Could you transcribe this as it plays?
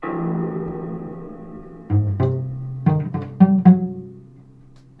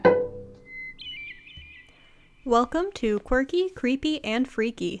Welcome to Quirky, Creepy, and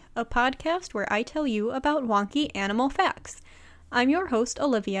Freaky, a podcast where I tell you about wonky animal facts. I'm your host,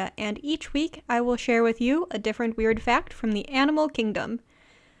 Olivia, and each week I will share with you a different weird fact from the animal kingdom.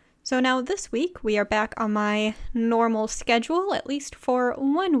 So now this week we are back on my normal schedule, at least for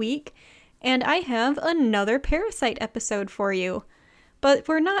 1 week, and I have another parasite episode for you. But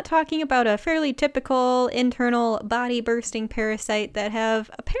we're not talking about a fairly typical internal body-bursting parasite that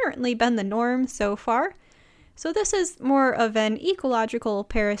have apparently been the norm so far. So this is more of an ecological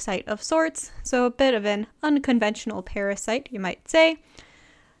parasite of sorts, so a bit of an unconventional parasite, you might say.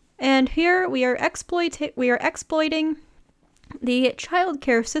 And here we are exploiting the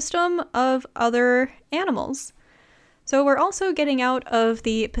childcare system of other animals. So we're also getting out of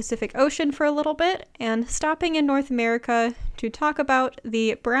the Pacific Ocean for a little bit and stopping in North America to talk about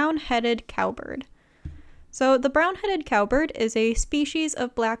the brown-headed cowbird. So the brown-headed cowbird is a species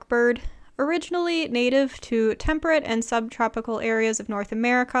of blackbird originally native to temperate and subtropical areas of North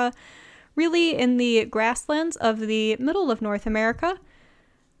America, really in the grasslands of the middle of North America.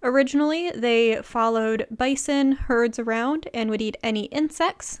 Originally, they followed bison herds around and would eat any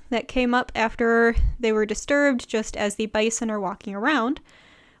insects that came up after they were disturbed, just as the bison are walking around.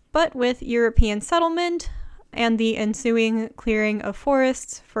 But with European settlement and the ensuing clearing of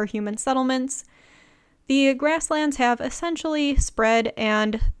forests for human settlements, the grasslands have essentially spread,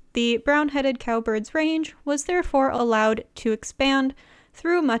 and the brown-headed cowbird's range was therefore allowed to expand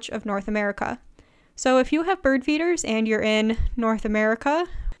through much of North America. So if you have bird feeders and you're in North America,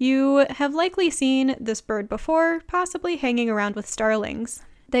 you have likely seen this bird before, possibly hanging around with starlings.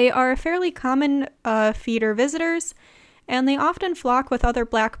 They are fairly common feeder visitors, and they often flock with other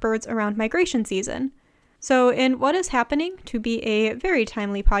blackbirds around migration season. So in what is happening to be a very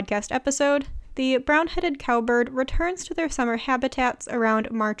timely podcast episode, the brown-headed cowbird returns to their summer habitats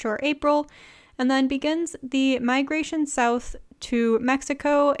around March or April, and then begins the migration south to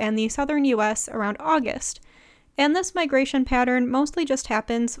Mexico and the southern U.S. around August. And this migration pattern mostly just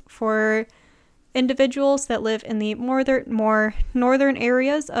happens for individuals that live in the more northern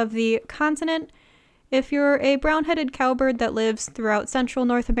areas of the continent. If you're a brown-headed cowbird that lives throughout central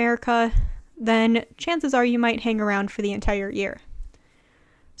North America, then chances are you might hang around for the entire year.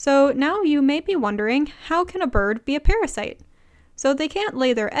 So now you may be wondering, how can a bird be a parasite? So they can't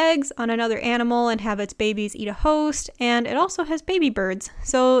lay their eggs on another animal and have its babies eat a host, and it also has baby birds,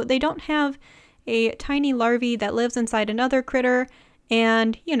 so they don't have a tiny larvae that lives inside another critter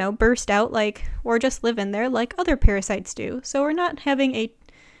and, burst out or just live in there like other parasites do. So we're not having a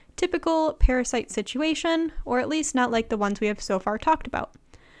typical parasite situation, or at least not like the ones we have so far talked about.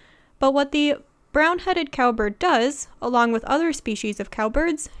 But what the brown-headed cowbird does, along with other species of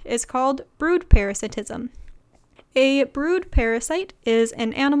cowbirds, is called brood parasitism. A brood parasite is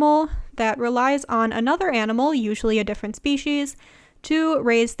an animal that relies on another animal, usually a different species, to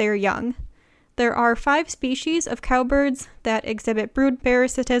raise their young. There are 5 species of cowbirds that exhibit brood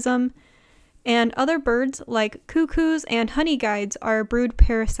parasitism, and other birds like cuckoos and honeyguides are brood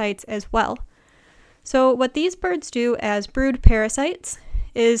parasites as well. So what these birds do as brood parasites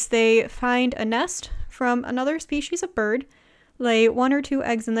is they find a nest from another species of bird, lay 1 or 2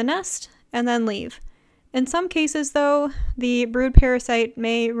 eggs in the nest, and then leave. In some cases, though, the brood parasite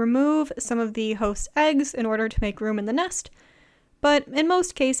may remove some of the host eggs in order to make room in the nest, but in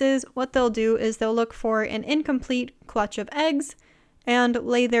most cases, what they'll do is they'll look for an incomplete clutch of eggs and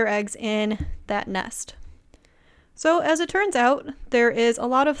lay their eggs in that nest. So as it turns out, there is a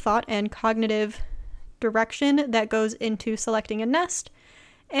lot of thought and cognitive direction that goes into selecting a nest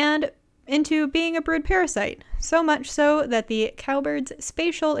and into being a brood parasite, so much so that the cowbird's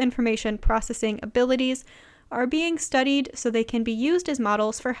spatial information processing abilities are being studied so they can be used as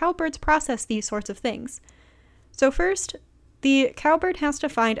models for how birds process these sorts of things. So first, the cowbird has to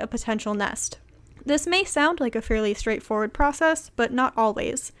find a potential nest. This may sound like a fairly straightforward process, but not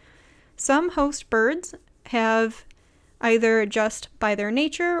always. Some host birds have, either just by their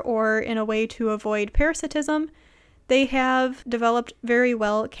nature or in a way to avoid parasitism, they have developed very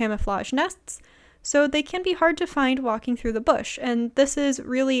well camouflage nests, so they can be hard to find walking through the bush, and this is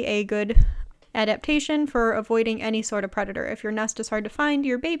really a good adaptation for avoiding any sort of predator. If your nest is hard to find,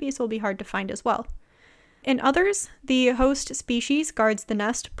 your babies will be hard to find as well. In others, the host species guards the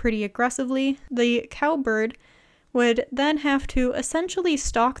nest pretty aggressively. The cowbird would then have to essentially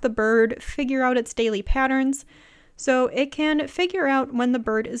stalk the bird, figure out its daily patterns, so it can figure out when the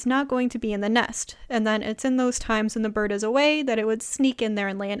bird is not going to be in the nest, and then it's in those times when the bird is away that it would sneak in there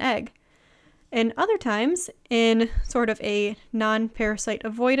and lay an egg. In other times, in sort of a non-parasite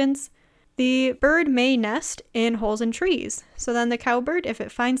avoidance, the bird may nest in holes in trees. So then the cowbird, if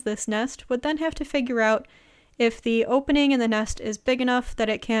it finds this nest, would then have to figure out if the opening in the nest is big enough that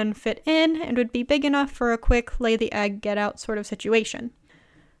it can fit in and would be big enough for a quick lay the egg, get out sort of situation.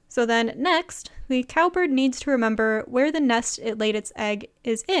 So then next, the cowbird needs to remember where the nest it laid its egg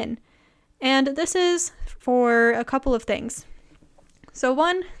is in. And this is for a couple of things. So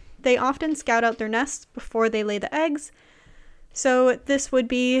one, they often scout out their nests before they lay the eggs. So this would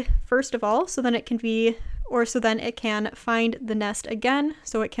be, first of all, so then it can find the nest again,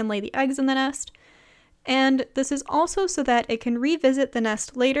 so it can lay the eggs in the nest. And this is also so that it can revisit the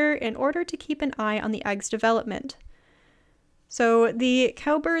nest later in order to keep an eye on the egg's development. So the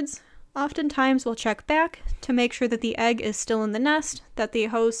cowbirds oftentimes will check back to make sure that the egg is still in the nest, that the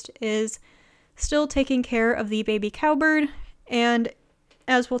host is still taking care of the baby cowbird, and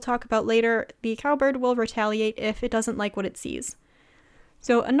as we'll talk about later, the cowbird will retaliate if it doesn't like what it sees.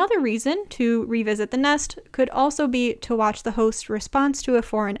 So another reason to revisit the nest could also be to watch the host's response to a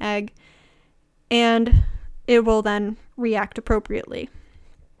foreign egg, and it will then react appropriately.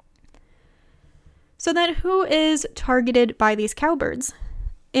 So then who is targeted by these cowbirds?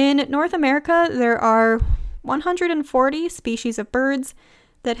 In North America, there are 140 species of birds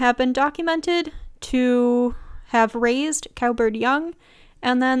that have been documented to have raised cowbird young,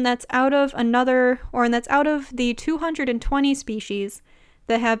 and then that's out of the 220 species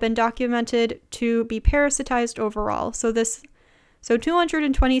that have been documented to be parasitized overall. So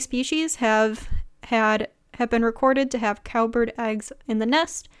 220 species have been recorded to have cowbird eggs in the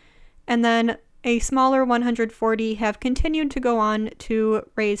nest, and then a smaller 140 have continued to go on to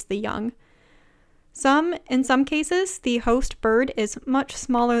raise the young. In some cases, the host bird is much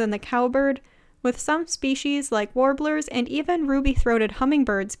smaller than the cowbird, with some species like warblers and even ruby-throated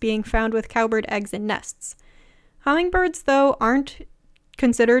hummingbirds being found with cowbird eggs in nests. Hummingbirds, though, aren't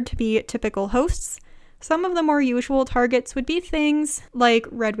considered to be typical hosts. Some of the more usual targets would be things like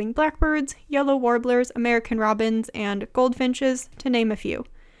red-winged blackbirds, yellow warblers, American robins, and goldfinches, to name a few.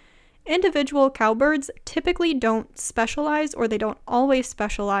 Individual cowbirds typically don't specialize, or they don't always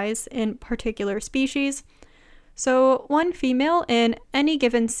specialize in particular species. So one female in any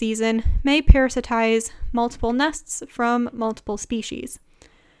given season may parasitize multiple nests from multiple species.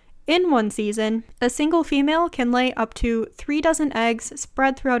 In one season, a single female can lay up to 3 dozen eggs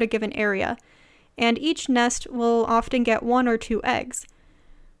spread throughout a given area, and each nest will often get 1 or 2 eggs.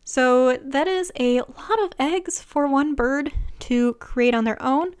 So that is a lot of eggs for one bird to create on their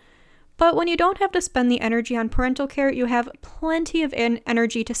own. But when you don't have to spend the energy on parental care, you have plenty of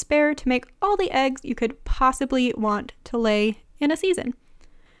energy to spare to make all the eggs you could possibly want to lay in a season.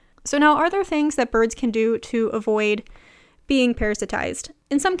 So now, are there things that birds can do to avoid being parasitized?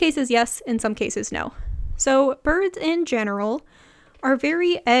 In some cases, yes. In some cases, no. So birds in general are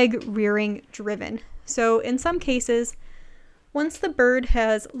very egg-rearing driven. So in some cases, once the bird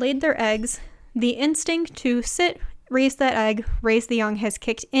has laid their eggs, the instinct to sit, raise that egg, raise the young has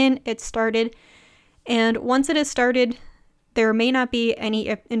kicked in, it's started, and once it has started, there may not be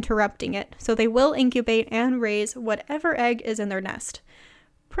any interrupting it. So they will incubate and raise whatever egg is in their nest.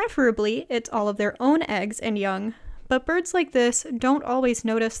 Preferably, it's all of their own eggs and young, but birds like this don't always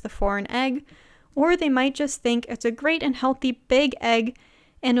notice the foreign egg, or they might just think it's a great and healthy big egg,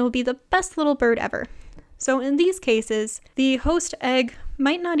 and it will be the best little bird ever. So in these cases, the host egg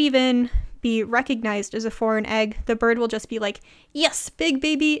might not even be recognized as a foreign egg. The bird will just be like, yes, big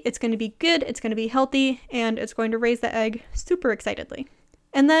baby, it's going to be good, it's going to be healthy, and it's going to raise the egg super excitedly.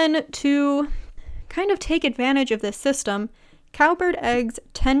 And then to kind of take advantage of this system, cowbird eggs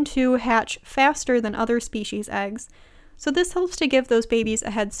tend to hatch faster than other species' eggs. So this helps to give those babies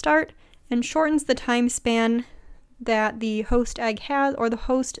a head start and shortens the time span that the host egg has, or the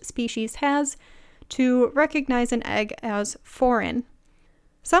host species has, to recognize an egg as foreign.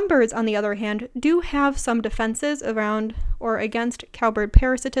 Some birds, on the other hand, do have some defenses around or against cowbird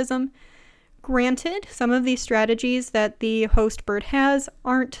parasitism. Granted, some of these strategies that the host bird has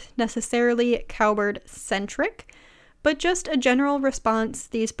aren't necessarily cowbird-centric, but just a general response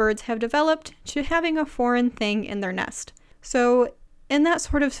these birds have developed to having a foreign thing in their nest. So in that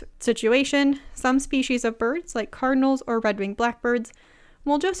sort of situation, some species of birds, like cardinals or red-winged blackbirds,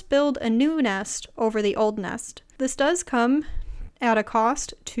 will just build a new nest over the old nest. This does come at a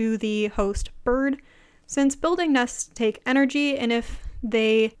cost to the host bird, since building nests take energy, and if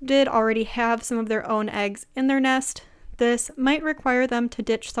they did already have some of their own eggs in their nest, this might require them to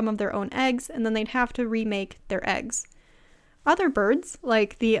ditch some of their own eggs, and then they'd have to remake their eggs. Other birds,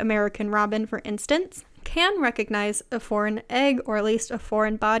 like the American robin for instance, can recognize a foreign egg, or at least a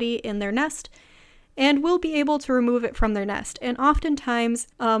foreign body in their nest, and will be able to remove it from their nest. And oftentimes,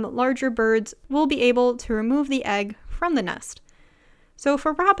 larger birds will be able to remove the egg from the nest. So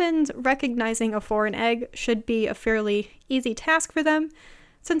for robins, recognizing a foreign egg should be a fairly easy task for them,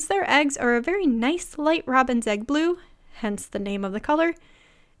 since their eggs are a very nice light robin's egg blue, hence the name of the color,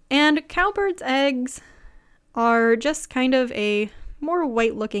 and cowbird's eggs are just kind of a more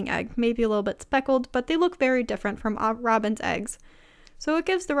white-looking egg, maybe a little bit speckled, but they look very different from robin's eggs. So it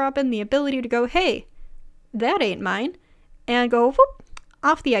gives the robin the ability to go, hey, that ain't mine, and go, whoop,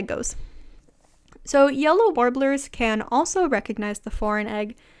 off the egg goes. So yellow warblers can also recognize the foreign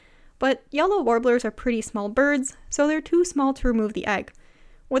egg, but yellow warblers are pretty small birds, so they're too small to remove the egg.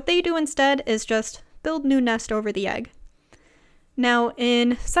 What they do instead is just build new nest over the egg. Now,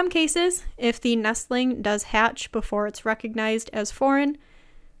 in some cases, if the nestling does hatch before it's recognized as foreign,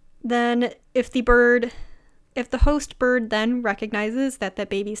 then if the host bird then recognizes that that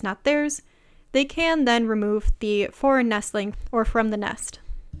baby's not theirs, they can then remove the foreign nestling or from the nest.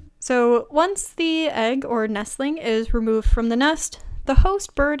 So once the egg or nestling is removed from the nest, the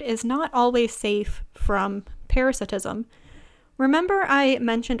host bird is not always safe from parasitism. Remember I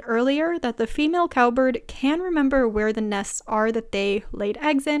mentioned earlier that the female cowbird can remember where the nests are that they laid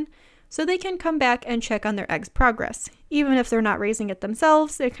eggs in, so they can come back and check on their egg's progress. Even if they're not raising it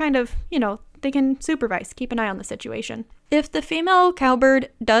themselves, it kind of, they can supervise, keep an eye on the situation. If the female cowbird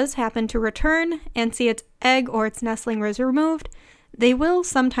does happen to return and see its egg or its nestling was removed, they will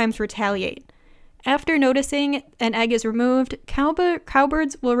sometimes retaliate. After noticing an egg is removed,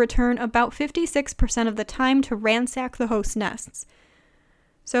 cowbirds will return about 56% of the time to ransack the host nests.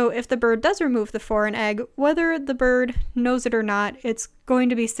 So if the bird does remove the foreign egg, whether the bird knows it or not, it's going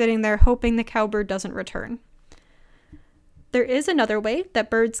to be sitting there hoping the cowbird doesn't return. There is another way that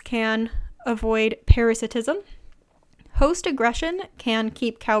birds can avoid parasitism. Host aggression can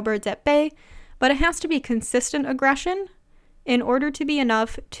keep cowbirds at bay, but it has to be consistent aggression in order to be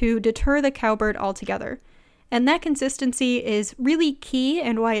enough to deter the cowbird altogether. And that consistency is really key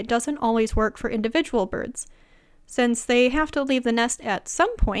and why it doesn't always work for individual birds, since they have to leave the nest at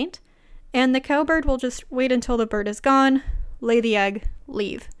some point, and the cowbird will just wait until the bird is gone, lay the egg,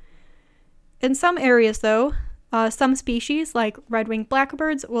 leave. In some areas, though, some species, like red-winged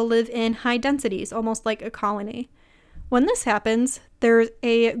blackbirds, will live in high densities, almost like a colony. When this happens, there's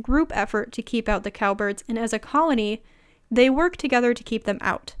a group effort to keep out the cowbirds, and as a colony, they work together to keep them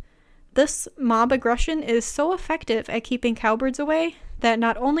out. This mob aggression is so effective at keeping cowbirds away that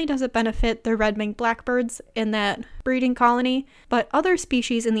not only does it benefit the red-winged blackbirds in that breeding colony, but other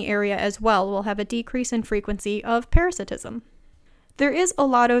species in the area as well will have a decrease in frequency of parasitism. There is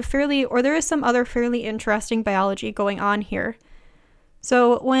some other fairly interesting biology going on here.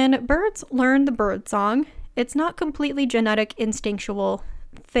 So when birds learn the bird song, it's not completely genetic instinctual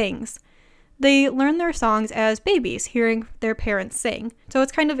things. They learn their songs as babies, hearing their parents sing. So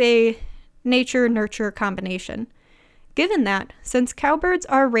it's kind of a nature-nurture combination. Given that, since cowbirds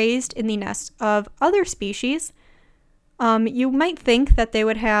are raised in the nests of other species, you might think that they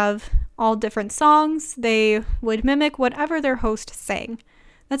would have all different songs. They would mimic whatever their host sang.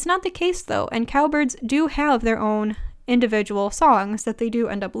 That's not the case, though, and cowbirds do have their own individual songs that they do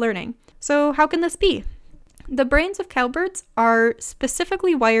end up learning. So how can this be? The brains of cowbirds are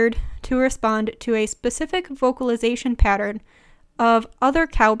specifically wired to respond to a specific vocalization pattern of other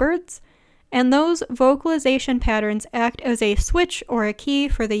cowbirds, and those vocalization patterns act as a switch or a key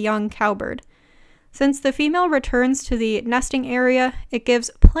for the young cowbird. Since the female returns to the nesting area, it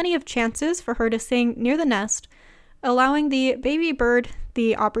gives plenty of chances for her to sing near the nest, allowing the baby bird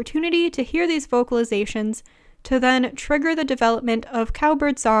the opportunity to hear these vocalizations to then trigger the development of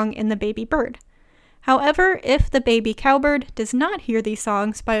cowbird song in the baby bird. However, if the baby cowbird does not hear these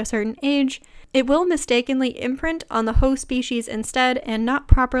songs by a certain age, it will mistakenly imprint on the host species instead and not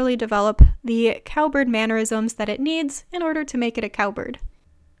properly develop the cowbird mannerisms that it needs in order to make it a cowbird.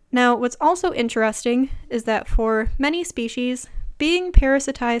 Now, what's also interesting is that for many species, being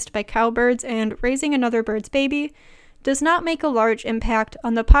parasitized by cowbirds and raising another bird's baby does not make a large impact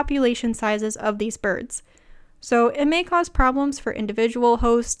on the population sizes of these birds. So it may cause problems for individual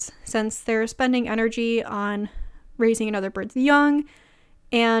hosts since they're spending energy on raising another bird's young,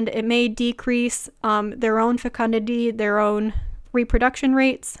 and it may decrease their own fecundity, their own reproduction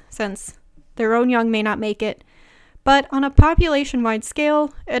rates, since their own young may not make it. But on a population-wide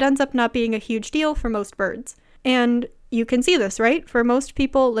scale, it ends up not being a huge deal for most birds. And you can see this, right? For most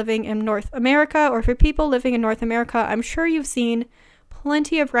people living in North America, or for people living in North America, I'm sure you've seen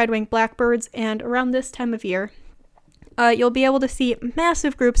plenty of red-winged blackbirds, and around this time of year, you'll be able to see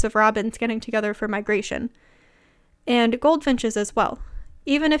massive groups of robins getting together for migration, and goldfinches as well.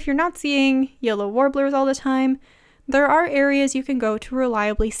 Even if you're not seeing yellow warblers all the time, there are areas you can go to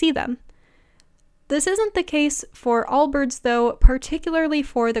reliably see them. This isn't the case for all birds, though, particularly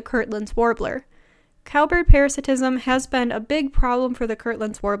for the Kirtland's warbler. Cowbird parasitism has been a big problem for the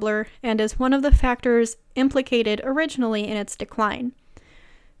Kirtland's warbler and is one of the factors implicated originally in its decline.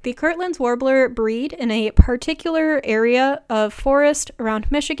 The Kirtland's warbler breed in a particular area of forest around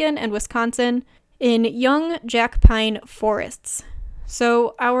Michigan and Wisconsin in young jack pine forests.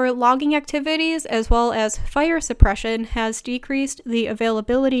 So our logging activities as well as fire suppression has decreased the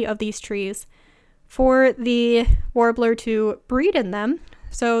availability of these trees for the warbler to breed in them.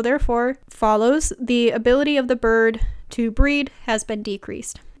 So therefore, follows the ability of the bird to breed has been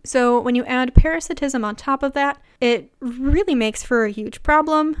decreased. So when you add parasitism on top of that, it really makes for a huge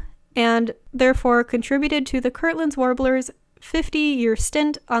problem and therefore contributed to the Kirtland's warbler's 50-year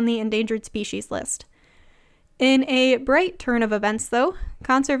stint on the endangered species list. In a bright turn of events, though,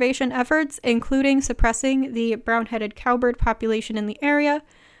 conservation efforts, including suppressing the brown-headed cowbird population in the area,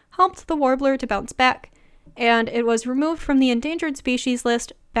 helped the warbler to bounce back, and it was removed from the endangered species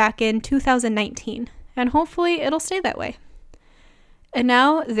list back in 2019, and hopefully it'll stay that way. And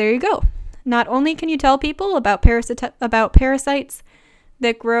now, there you go. Not only can you tell people about parasites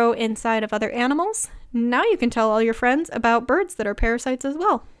that grow inside of other animals, now you can tell all your friends about birds that are parasites as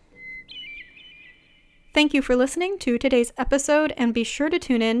well. Thank you for listening to today's episode, and be sure to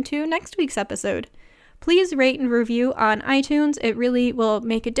tune in to next week's episode. Please rate and review on iTunes. It really will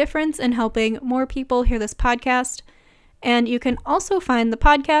make a difference in helping more people hear this podcast. And you can also find the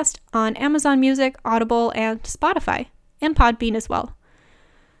podcast on Amazon Music, Audible, and Spotify, and Podbean as well.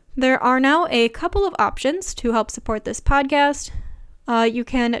 There are now a couple of options to help support this podcast. You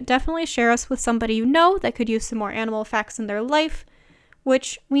can definitely share us with somebody you know that could use some more animal facts in their life,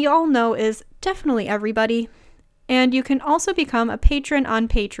 which we all know is definitely everybody. And you can also become a patron on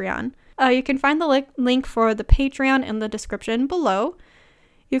Patreon. You can find the link for the Patreon in the description below.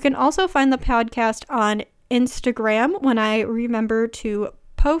 You can also find the podcast on Instagram when I remember to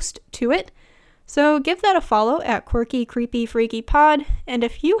post to it. So give that a follow at Quirky, Creepy, Freaky Pod. And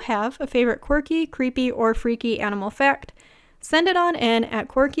if you have a favorite quirky, creepy, or freaky animal fact, send it on in at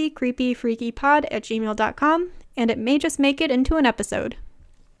quirkycreepyfreakypod@gmail.com, and it may just make it into an episode.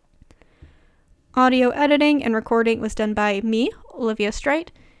 Audio editing and recording was done by me, Olivia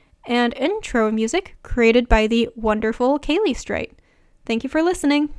Strite, and intro music created by the wonderful Kaylee Strite. Thank you for listening.